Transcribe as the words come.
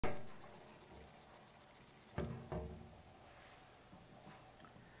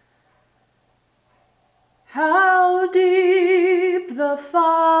the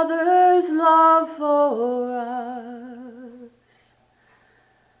Father's love for us,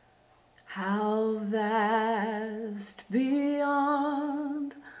 how vast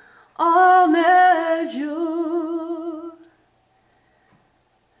beyond all measure,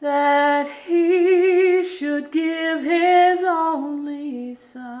 that he should give his only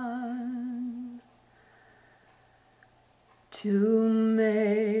Son to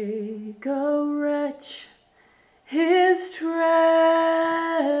make a wretch his treasure.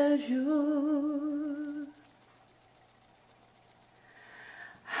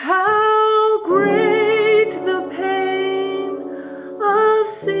 How great the pain of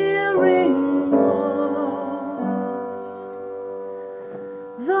searing loss!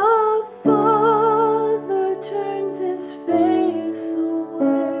 The Father turns his face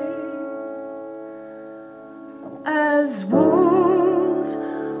away, as wounds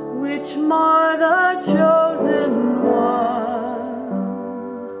which mar the chosen one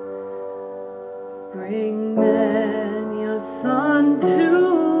bring many a son to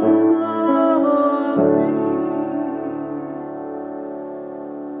glory.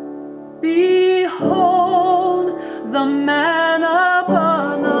 Behold the man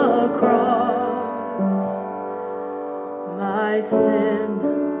upon the cross, my sin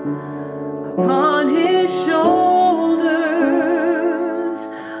upon his shoulders.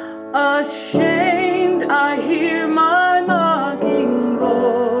 Ashamed, I hear my mocking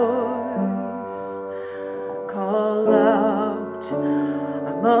voice call out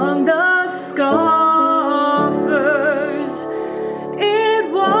among the scoffers.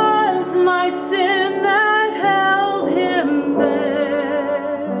 It was my sin that held him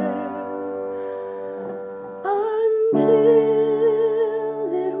there, until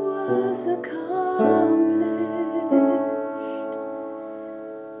it was accomplished.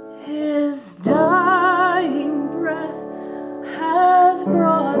 His dying breath has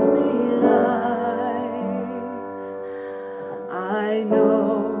brought me life. I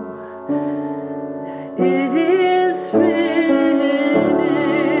know that it is finished.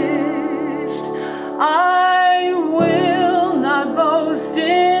 I will not boast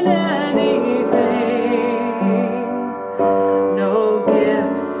in anything, no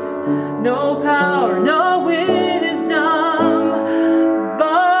gifts, no power, no wisdom,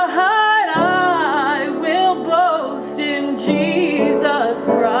 but I will boast in Jesus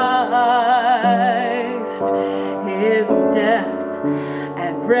Christ, his death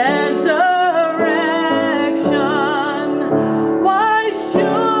and resurrection. Why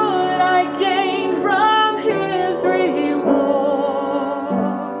should I gain from his reward?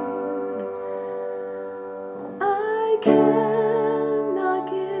 I cannot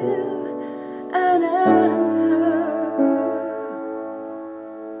give